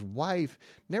father's wife,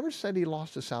 never said he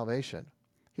lost his salvation.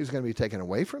 He was going to be taken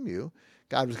away from you.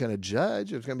 God was going to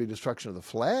judge. It was going to be destruction of the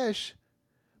flesh.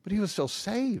 But he was still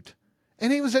saved.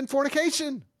 And he was in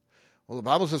fornication. Well, the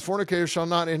Bible says fornicators shall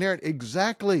not inherit.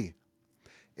 Exactly.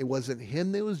 It wasn't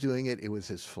him that was doing it. It was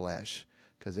his flesh.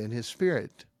 Because in his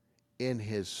spirit, in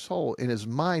his soul, in his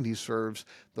mind, he serves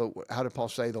how did Paul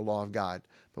say, the law of God?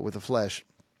 But with the flesh,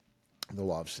 the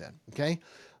law of sin. Okay?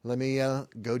 Let me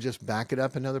go just back it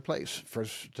up another place.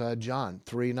 1 John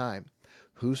 3:9.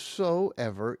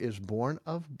 Whosoever is born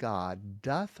of God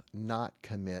doth not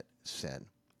commit sin.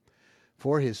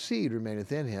 For his seed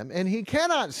remaineth in him, and he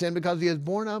cannot sin because he is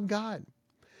born of God.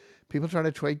 People try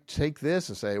to take this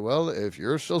and say, well, if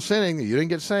you're still sinning, you didn't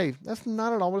get saved. That's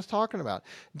not at all what it's talking about.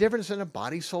 Difference in a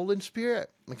body, soul, and spirit.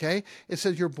 Okay? It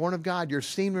says you're born of God. Your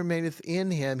seed remaineth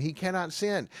in him. He cannot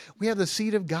sin. We have the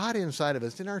seed of God inside of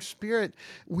us. In our spirit,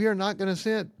 we are not going to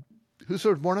sin.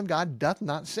 Whosoever is born of God doth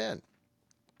not sin.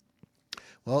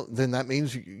 Well, then that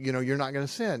means, you're not going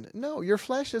to sin. No, your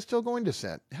flesh is still going to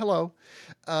sin. Hello.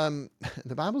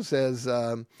 The Bible says,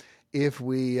 if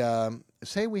we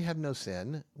say we have no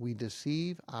sin, we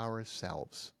deceive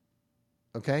ourselves.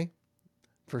 Okay?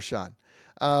 For Sean.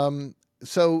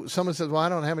 So someone says, well, I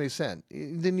don't have any sin.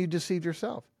 Then you deceive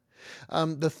yourself.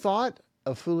 The thought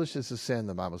of foolishness is sin,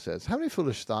 the Bible says. How many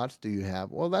foolish thoughts do you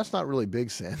have? Well, that's not really big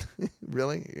sin.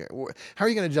 Really? How are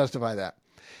you going to justify that?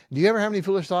 Do you ever have any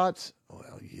foolish thoughts?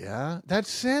 Well, yeah, that's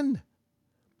sin.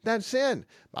 That's sin.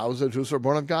 Bible says, whosoever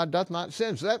born of God doth not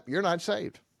sin. So you're not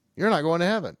saved. You're not going to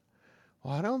heaven.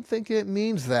 Well, I don't think it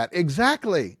means that.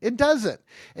 Exactly. It doesn't.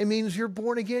 It means you're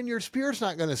born again. Your spirit's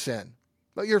not going to sin.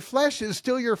 But your flesh is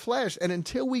still your flesh. And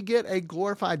until we get a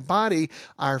glorified body,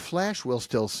 our flesh will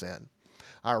still sin.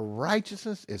 Our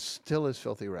righteousness is still as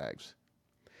filthy rags.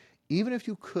 Even if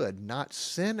you could not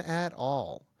sin at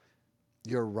all,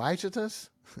 your righteousness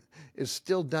is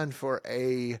still done for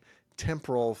a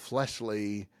temporal,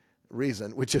 fleshly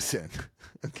reason, which is sin.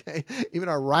 Okay? Even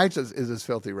our righteousness is as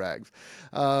filthy rags.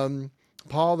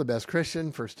 Paul, the best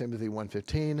Christian, 1 Timothy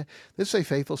 1:15, this is a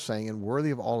faithful saying and worthy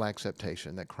of all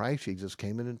acceptation, that Christ Jesus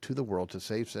came into the world to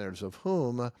save sinners, of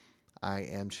whom I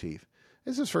am chief.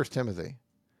 This is 1 Timothy.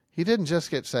 He didn't just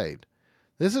get saved.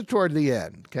 This is toward the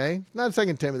end, okay? Not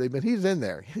 2 Timothy, but he's in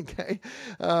there, okay?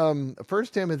 1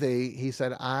 Timothy, he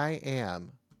said, I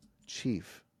am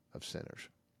chief of sinners.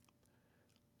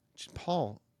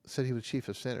 Paul said he was chief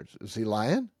of sinners. Is he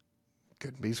lying?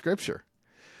 Couldn't be scripture.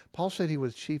 Paul said he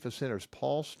was chief of sinners.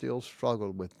 Paul still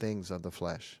struggled with things of the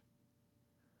flesh.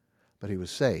 But he was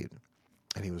saved,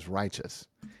 and he was righteous.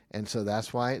 And so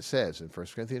that's why it says in 1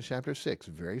 Corinthians chapter 6,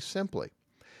 very simply,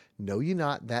 know ye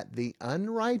not that the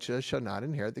unrighteous shall not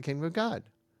inherit the kingdom of God?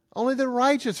 Only the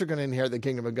righteous are going to inherit the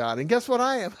kingdom of God. And guess what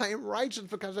I am? I am righteous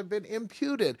because I've been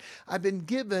imputed. I've been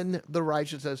given the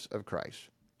righteousness of Christ.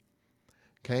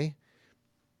 Okay?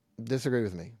 Disagree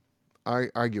with me.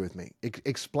 Argue with me.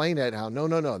 Explain it how, no.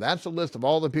 That's a list of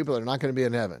all the people that are not going to be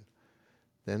in heaven.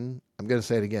 Then I'm going to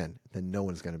say it again. Then no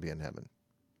one's going to be in heaven.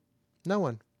 No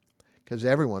one. Because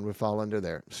everyone would fall under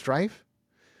there. Strife?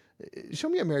 Show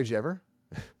me a marriage ever.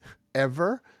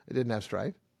 Ever. It didn't have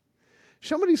strife.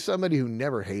 Show me somebody who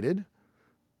never hated.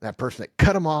 That person that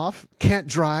cut him off, can't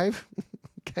drive.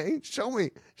 Okay? Show me.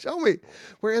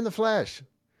 We're in the flesh.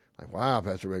 Like, wow,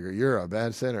 Pastor Baker, you're a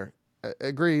bad sinner.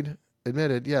 Agreed.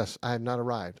 Admitted, yes, I have not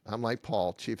arrived. I'm like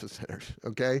Paul, chief of sinners,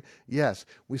 okay? Yes,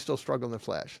 we still struggle in the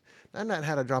flesh. I've not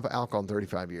had a drop of alcohol in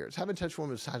 35 years. I haven't touched a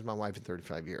woman besides my wife in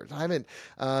 35 years. I haven't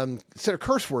said a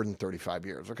curse word in 35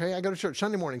 years, okay? I go to church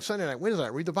Sunday morning, Sunday night, Wednesday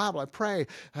night, read the Bible, I pray.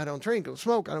 I don't drink, I don't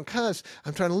smoke, I don't cuss.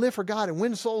 I'm trying to live for God and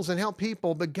win souls and help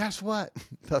people. But guess what?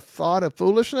 The thought of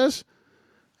foolishness,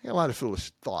 I got a lot of foolish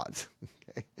thoughts,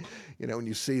 okay? When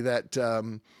you see that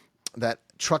that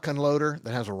truck unloader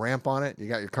that has a ramp on it. You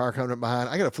got your car coming up behind.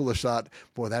 I got a foolish thought,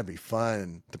 boy, that'd be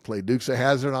fun to play Dukes of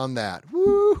Hazzard on that.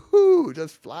 Woo-hoo,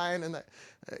 just flying in that.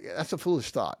 That's a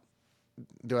foolish thought.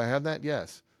 Do I have that?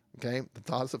 Yes. Okay. The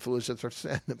thoughts of foolishness are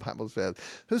sin, the Bible says.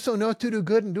 Whoso knoweth to do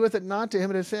good and doeth it not, to him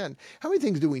it is sin. How many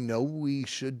things do we know we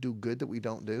should do good that we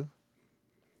don't do?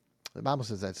 The Bible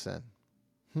says that's sin.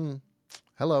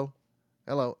 Hello.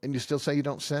 And you still say you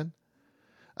don't sin?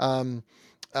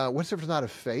 Whatsoever is not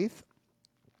of faith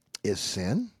is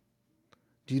sin.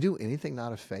 Do you do anything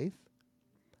not of faith?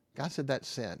 God said that's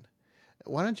sin.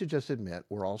 Why don't you just admit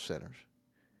we're all sinners?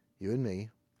 You and me,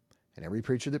 and every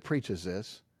preacher that preaches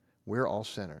this, we're all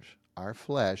sinners. Our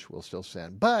flesh will still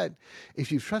sin. But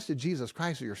if you've trusted Jesus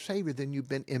Christ as your Savior, then you've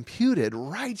been imputed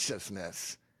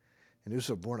righteousness. And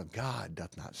whoso born of God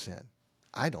doth not sin.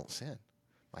 I don't sin.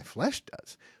 My flesh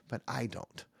does, but I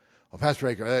don't. Well, Pastor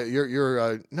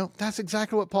Baker, no, that's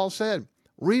exactly what Paul said.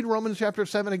 Read Romans chapter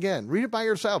 7 again. Read it by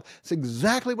yourself. It's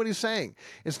exactly what he's saying.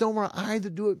 It's no more I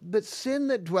that do it, but sin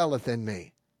that dwelleth in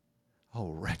me.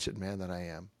 Oh, wretched man that I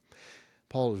am.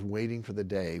 Paul is waiting for the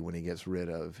day when he gets rid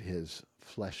of his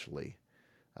fleshly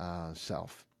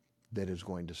self that is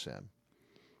going to sin.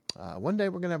 One day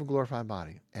we're going to have a glorified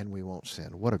body and we won't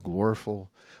sin. What a glorious,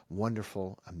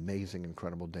 wonderful, amazing,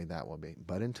 incredible day that will be.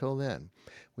 But until then,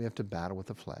 we have to battle with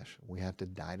the flesh. We have to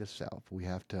die to self. We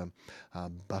have to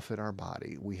buffet our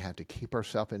body. We have to keep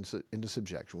ourselves into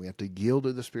subjection. We have to yield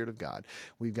to the Spirit of God.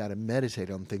 We've got to meditate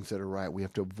on things that are right. We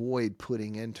have to avoid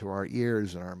putting into our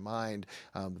ears and our mind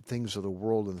things of the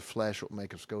world and the flesh that will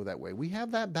make us go that way. We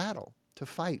have that battle to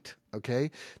fight,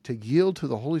 okay? To yield to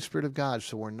the Holy Spirit of God,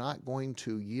 so we're not going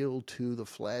to yield to the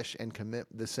flesh and commit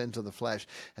the sins of the flesh.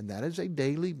 And that is a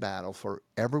daily battle for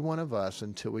every one of us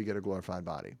until we get a glorified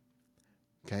body,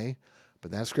 okay?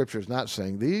 But that scripture is not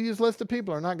saying these list of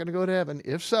people are not going to go to heaven.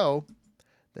 If so,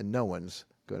 then no one's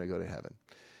going to go to heaven.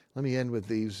 Let me end with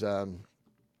these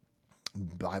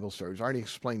Bible stories. I already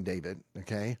explained David,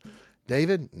 okay?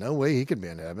 David, no way he could be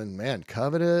in heaven. Man,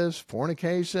 covetous,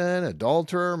 fornication,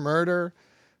 adulterer, murder.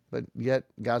 But yet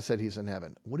God said he's in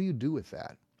heaven. What do you do with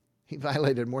that? He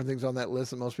violated more things on that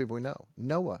list than most people we know.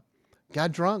 Noah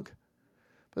got drunk.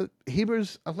 But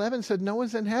Hebrews 11 said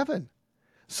Noah's in heaven.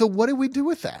 So what do we do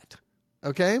with that?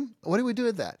 Okay? What do we do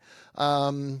with that?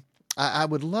 I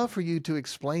would love for you to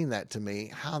explain that to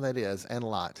me, how that is, and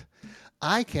Lot.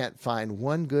 I can't find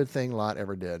one good thing Lot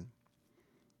ever did.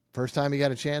 First time he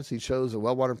got a chance, he chose the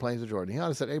well-watered plains of Jordan. He ought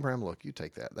to have said, Abraham, look, you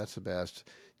take that. That's the best.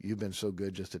 You've been so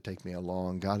good just to take me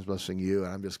along. God's blessing you,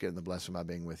 and I'm just getting the blessing by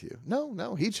being with you.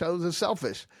 No, he chose the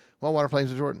selfish well-watered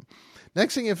plains of Jordan.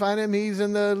 Next thing you find him, he's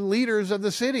in the leaders of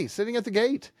the city, sitting at the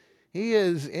gate. He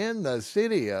is in the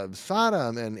city of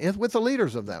Sodom and with the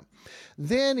leaders of them.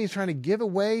 Then he's trying to give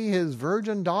away his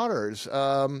virgin daughters.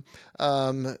 Then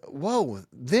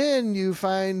you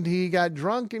find he got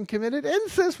drunk and committed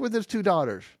incest with his two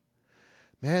daughters.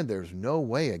 Man, there's no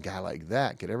way a guy like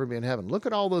that could ever be in heaven. Look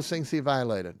at all those things he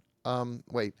violated. 2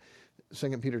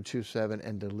 Peter 2:7,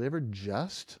 and delivered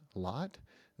just Lot,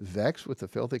 vexed with the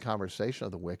filthy conversation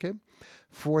of the wicked.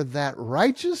 For that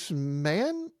righteous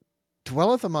man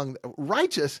dwelleth among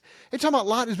righteous. It's talking about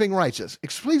Lot as being righteous.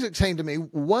 Please explain to me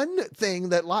one thing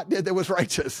that Lot did that was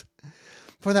righteous.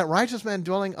 For that righteous man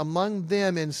dwelling among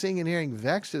them in seeing and hearing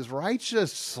vexed his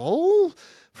righteous soul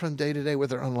from day to day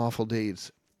with their unlawful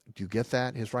deeds. Do you get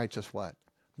that? His righteous what?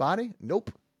 Body? Nope.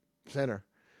 Sinner.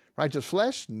 Righteous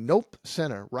flesh? Nope.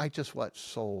 Sinner. Righteous what?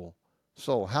 Soul.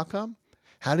 How come?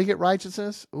 How did he get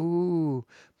righteousness?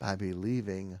 By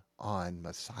believing on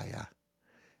Messiah.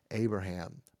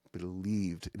 Abraham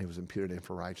believed and it was imputed in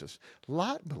for righteousness.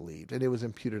 Lot believed and it was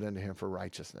imputed unto him for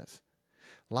righteousness.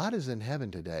 Lot is in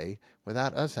heaven today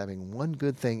without us having one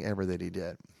good thing ever that he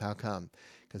did. How come?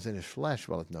 Because in his flesh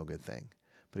dwelleth no good thing.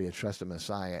 But he had trusted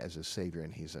Messiah as his Savior,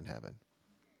 and he's in heaven.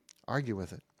 Argue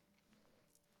with it.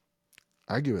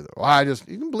 Well, you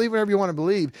can believe whatever you want to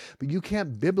believe, but you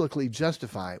can't biblically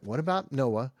justify it. What about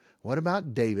Noah? What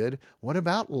about David? What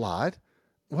about Lot?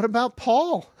 What about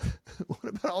Paul? What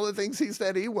about all the things he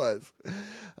said he was?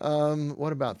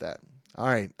 What about that? All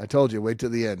right, I told you, wait till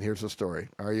the end. Here's the story.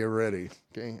 Are you ready?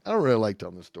 Okay, I don't really like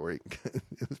telling the story.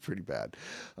 It was pretty bad.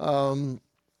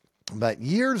 But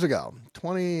years ago,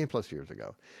 20 plus years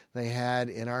ago, they had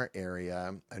in our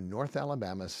area a North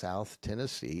Alabama, South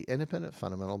Tennessee, Independent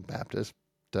Fundamental Baptist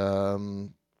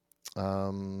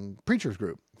preachers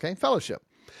group, okay, fellowship.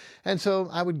 And so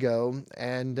I would go,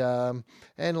 and some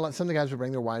of the guys would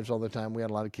bring their wives all the time. We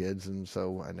had a lot of kids, and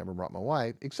so I never brought my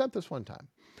wife, except this one time.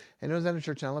 And it was at a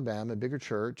church in Alabama, a bigger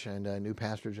church, and a new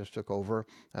pastor just took over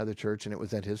the church, and it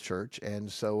was at his church.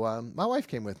 And so my wife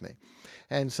came with me.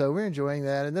 And so we're enjoying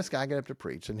that, and this guy got up to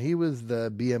preach, and he was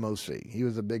the BMOC. He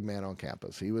was a big man on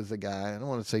campus. He was the guy, I don't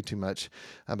want to say too much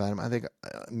about him. I think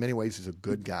in many ways he's a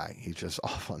good guy. He's just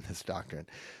off on this doctrine.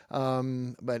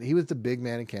 But he was the big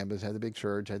man on campus, had the big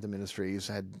church, had the ministries,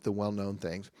 had the well-known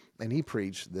things, and he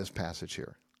preached this passage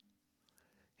here.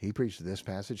 He preached this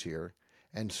passage here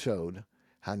and showed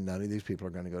how none of these people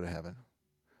are going to go to heaven.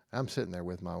 I'm sitting there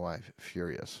with my wife,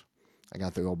 furious. I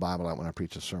got the old Bible out when I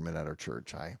preached a sermon at our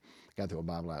church. I got the old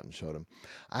Bible out and showed him.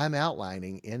 I'm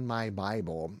outlining in my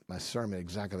Bible, my sermon,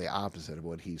 exactly the opposite of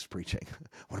what he's preaching.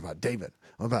 What about David?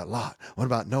 What about Lot? What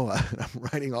about Noah? And I'm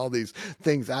writing all these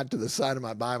things out to the side of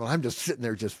my Bible. I'm just sitting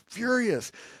there just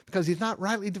furious because he's not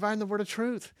rightly dividing the word of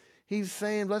truth. He's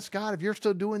saying, bless God, if you're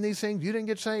still doing these things, you didn't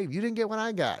get saved. You didn't get what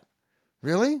I got.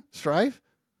 Really? Strife?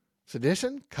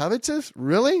 Sedition? Covetous?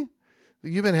 Really?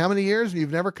 You've been how many years and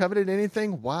you've never coveted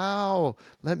anything? Wow.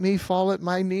 Let me fall at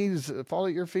my knees, fall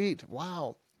at your feet.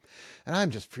 Wow. And I'm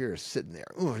just furious sitting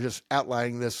there, just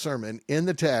outlining this sermon in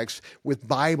the text with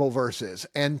Bible verses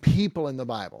and people in the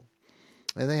Bible.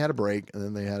 And they had a break, and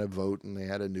then they had a vote, and they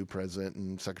had a new president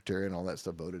and secretary and all that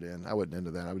stuff voted in. I wasn't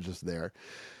into that. I was just there.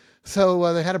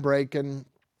 So they had a break, and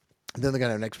then they got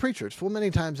our next preachers. Well,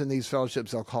 many times in these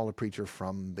fellowships, they'll call a preacher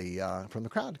from the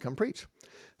crowd to come preach.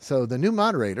 So the new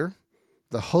moderator,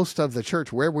 the host of the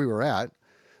church where we were at,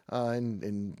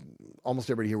 and almost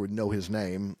everybody here would know his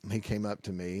name. He came up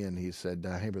to me and he said,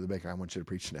 hey, Brother Baker, I want you to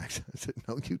preach next. I said,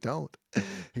 no, you don't.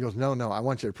 He goes, no, I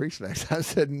want you to preach next. I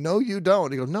said, no, you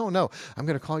don't. He goes, no, I'm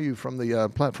going to call you from the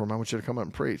platform. I want you to come up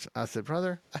and preach. I said,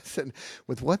 brother,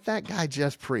 with what that guy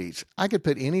just preached, I could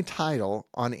put any title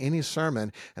on any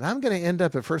sermon, and I'm going to end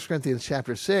up at 1 Corinthians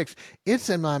chapter 6. It's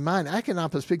in my mind. I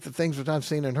cannot but speak the things which I've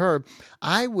seen and heard.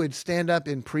 I would stand up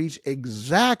and preach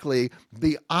exactly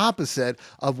the opposite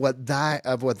of what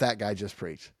that guy just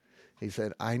preached. He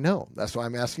said, I know. That's why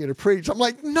I'm asking you to preach. I'm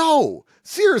like, no,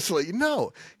 seriously,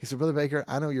 no. He said, Brother Baker,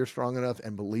 I know you're strong enough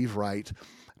and believe right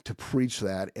to preach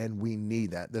that, and we need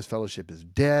that. This fellowship is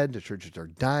dead. The churches are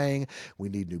dying. We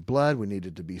need new blood. We need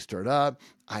it to be stirred up.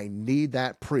 I need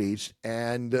that preached,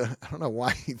 and I don't know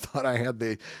why he thought I had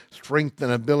the strength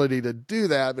and ability to do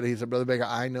that, but he said, Brother Baker,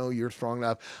 I know you're strong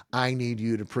enough. I need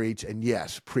you to preach, and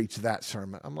yes, preach that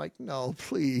sermon. I'm like, no,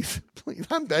 please.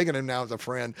 I'm begging him now as a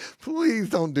friend. Please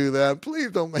don't do that.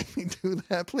 Please don't make me do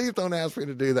that. Please don't ask me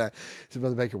to do that. He said,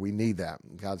 Brother Baker, we need that.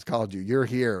 God's called you. You're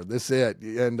here. This is it.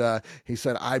 And he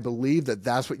said, I believe that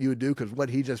that's what you would do because what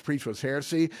he just preached was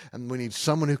heresy, and we need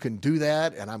someone who can do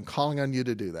that, and I'm calling on you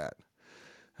to do that.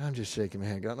 I'm just shaking my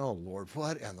head going, oh, Lord,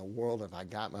 what in the world have I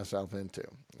got myself into?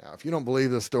 Now, if you don't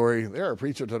believe this story, there are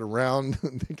preachers that are around.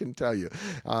 They can tell you.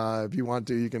 If you want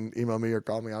to, you can email me or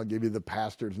call me. I'll give you the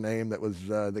pastor's name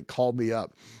that called me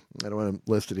up. I don't want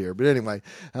to list it here. But anyway,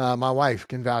 my wife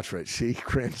can vouch for it. She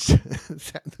cringed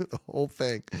sat through the whole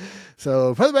thing.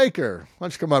 So, Brother Baker, why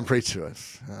don't you come on and preach to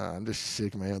us? I'm just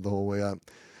shaking my head the whole way up.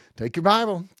 Take your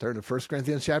Bible, turn to 1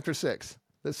 Corinthians chapter 6.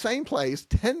 The same place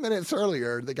 10 minutes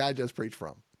earlier the guy just preached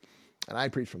from. And I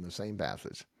preached from the same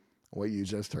passage, what you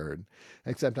just heard,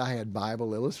 except I had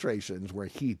Bible illustrations where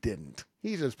he didn't.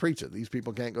 He just preached it. These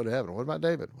people can't go to heaven. What about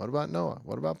David? What about Noah?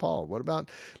 What about Paul? What about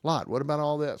Lot? What about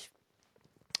all this?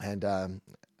 And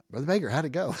Brother Baker, how'd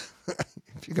it go?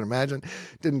 If you can imagine,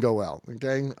 it didn't go well,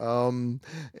 okay?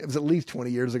 It was at least 20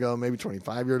 years ago, maybe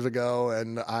 25 years ago,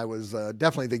 and I was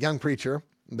definitely the young preacher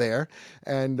there,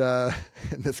 and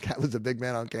this guy was a big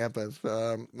man on campus.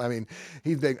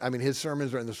 He's big. His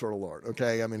sermons are in the sword of the Lord.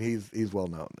 Okay, he's well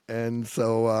known, and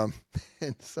so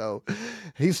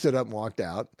he stood up and walked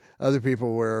out. Other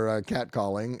people were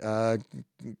catcalling,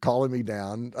 calling me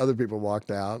down. Other people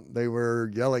walked out. They were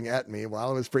yelling at me while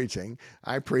I was preaching.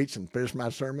 I preached and finished my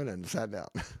sermon and sat down.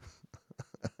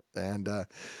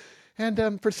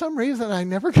 And for some reason, I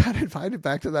never got invited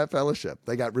back to that fellowship.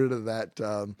 They got rid of that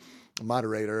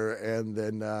moderator, and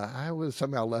then I was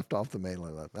somehow left off the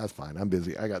mailing list. That's fine. I'm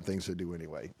busy. I got things to do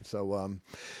anyway. So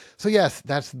yes,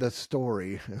 that's the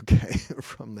story, okay,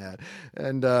 from that.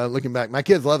 And looking back, my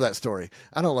kids love that story.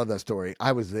 I don't love that story.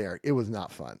 I was there. It was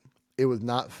not fun. It was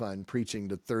not fun preaching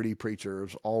to 30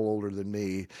 preachers, all older than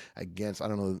me, against, I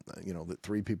don't know, that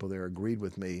 3 people there agreed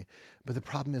with me. But the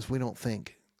problem is we don't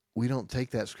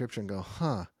take that scripture and go,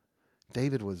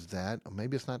 David was that. Or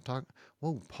maybe it's not talking.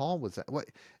 Whoa, Paul was that. What?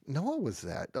 Noah was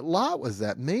that. Lot was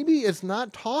that. Maybe it's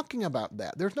not talking about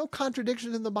that. There's no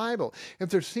contradiction in the Bible. If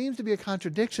there seems to be a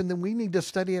contradiction, then we need to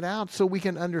study it out so we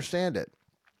can understand it.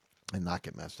 and not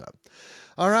get messed up.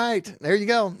 All right, there you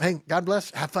go. Hey, God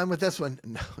bless. Have fun with this one.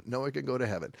 No one can go to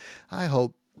heaven. I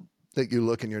hope that you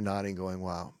look and you're nodding going,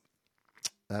 wow,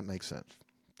 that makes sense.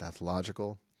 That's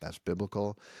logical. That's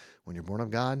biblical. When you're born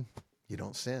of God, you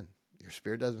don't sin. Your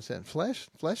spirit doesn't sin. Flesh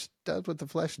does what the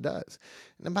flesh does.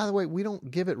 And by the way, we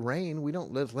don't give it rein. We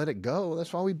don't let it go.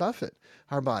 That's why we buffet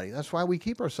our body. That's why we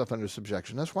keep ourselves under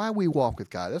subjection. That's why we walk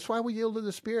with God. That's why we yield to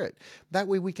the Spirit. That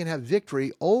way we can have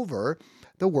victory over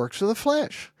the works of the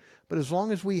flesh. But as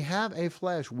long as we have a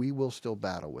flesh, we will still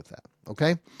battle with that.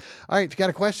 Okay? All right, if you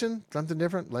got a question, something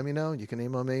different, let me know. You can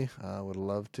email me. I would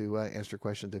love to answer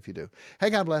questions if you do. Hey,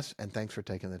 God bless, and thanks for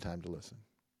taking the time to listen.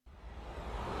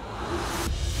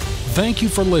 Thank you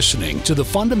for listening to the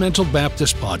Fundamental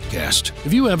Baptist Podcast.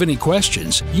 If you have any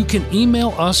questions, you can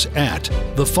email us at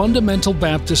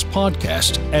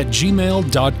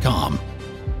thefundamentalbaptistpodcast@gmail.com.